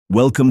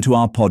Welcome to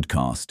our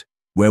podcast,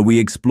 where we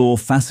explore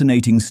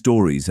fascinating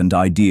stories and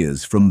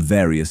ideas from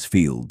various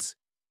fields.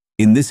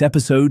 In this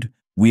episode,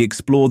 we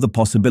explore the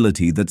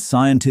possibility that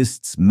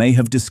scientists may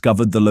have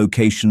discovered the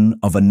location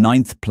of a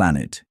ninth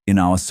planet in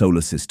our solar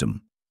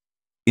system.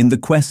 In the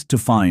quest to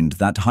find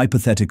that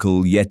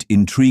hypothetical yet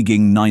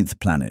intriguing ninth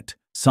planet,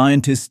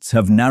 scientists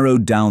have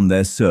narrowed down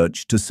their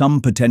search to some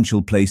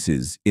potential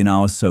places in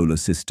our solar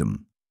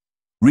system.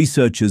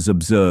 Researchers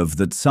observe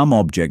that some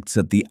objects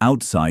at the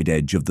outside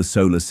edge of the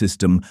solar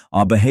system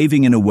are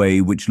behaving in a way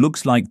which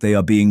looks like they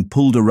are being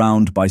pulled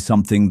around by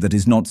something that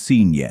is not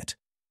seen yet.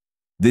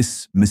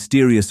 This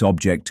mysterious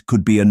object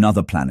could be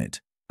another planet,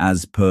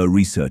 as per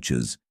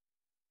researchers.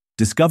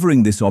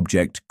 Discovering this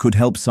object could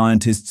help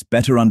scientists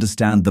better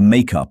understand the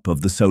makeup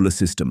of the solar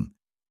system,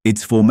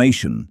 its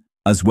formation,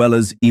 as well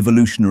as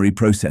evolutionary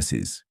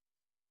processes.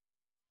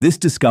 This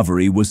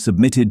discovery was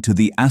submitted to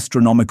the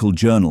Astronomical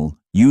Journal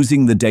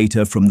using the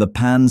data from the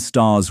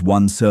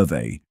Pan-STARRS-1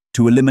 survey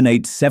to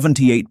eliminate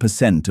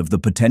 78% of the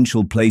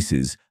potential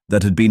places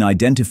that had been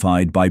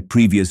identified by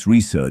previous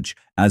research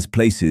as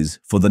places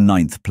for the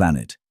ninth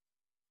planet.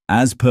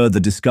 As per the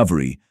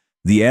discovery,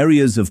 the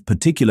areas of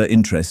particular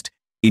interest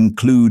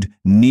include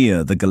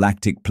near the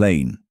galactic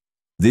plane.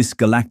 This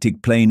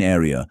galactic plane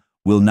area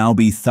will now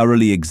be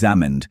thoroughly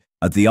examined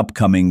at the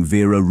upcoming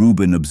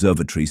Vera-Rubin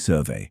Observatory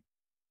survey.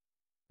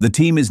 The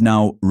team is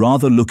now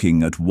rather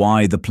looking at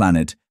why the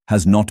planet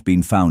has not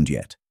been found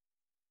yet.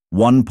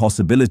 One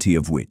possibility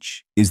of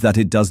which is that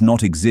it does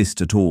not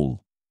exist at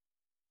all.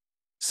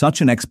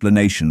 Such an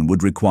explanation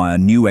would require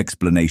new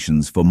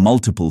explanations for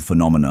multiple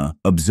phenomena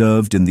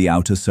observed in the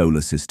outer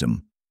solar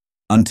system.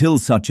 Until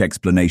such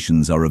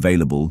explanations are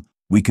available,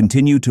 we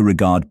continue to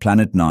regard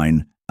Planet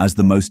 9 as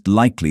the most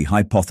likely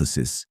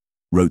hypothesis,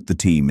 wrote the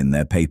team in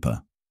their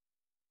paper.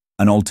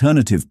 An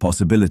alternative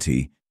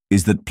possibility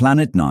is that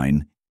Planet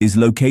 9 is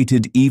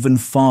located even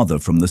farther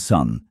from the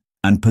Sun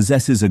and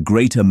possesses a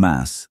greater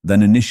mass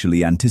than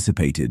initially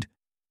anticipated,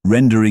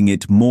 rendering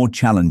it more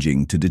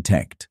challenging to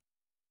detect.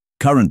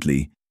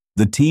 Currently,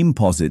 the team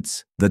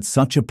posits that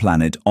such a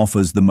planet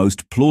offers the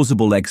most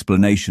plausible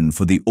explanation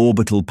for the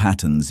orbital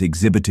patterns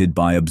exhibited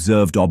by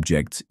observed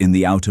objects in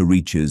the outer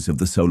reaches of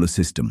the solar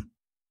system.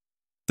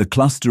 The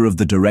cluster of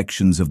the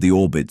directions of the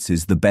orbits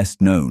is the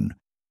best known,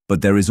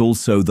 but there is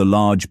also the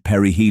large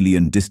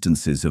perihelion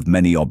distances of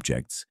many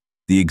objects,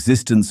 the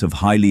existence of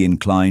highly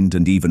inclined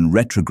and even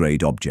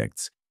retrograde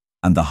objects,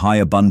 and the high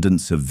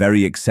abundance of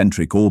very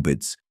eccentric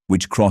orbits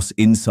which cross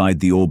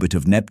inside the orbit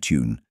of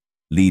Neptune,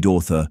 lead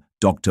author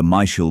Dr.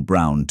 Michael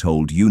Brown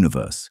told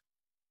Universe.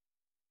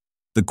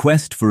 The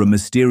quest for a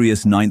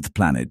mysterious ninth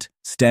planet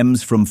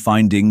stems from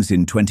findings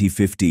in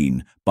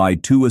 2015 by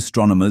two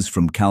astronomers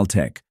from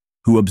Caltech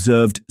who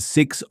observed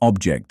 6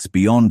 objects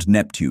beyond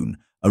Neptune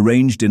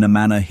arranged in a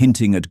manner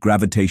hinting at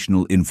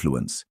gravitational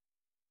influence.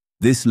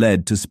 This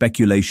led to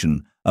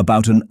speculation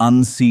about an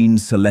unseen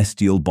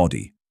celestial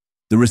body.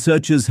 The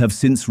researchers have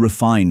since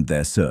refined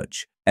their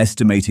search,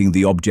 estimating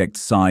the object's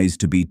size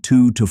to be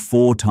 2 to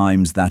 4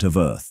 times that of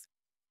Earth.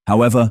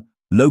 However,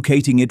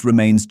 locating it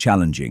remains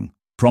challenging,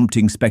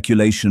 prompting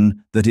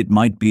speculation that it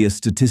might be a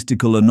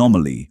statistical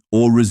anomaly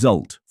or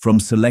result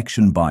from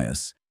selection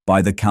bias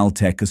by the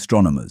Caltech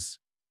astronomers.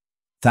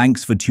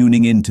 Thanks for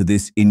tuning in to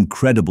this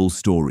incredible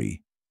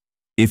story.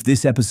 If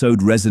this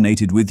episode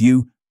resonated with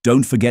you,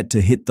 don't forget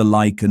to hit the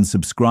like and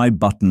subscribe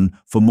button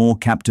for more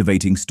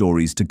captivating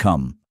stories to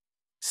come.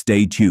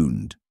 Stay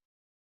tuned.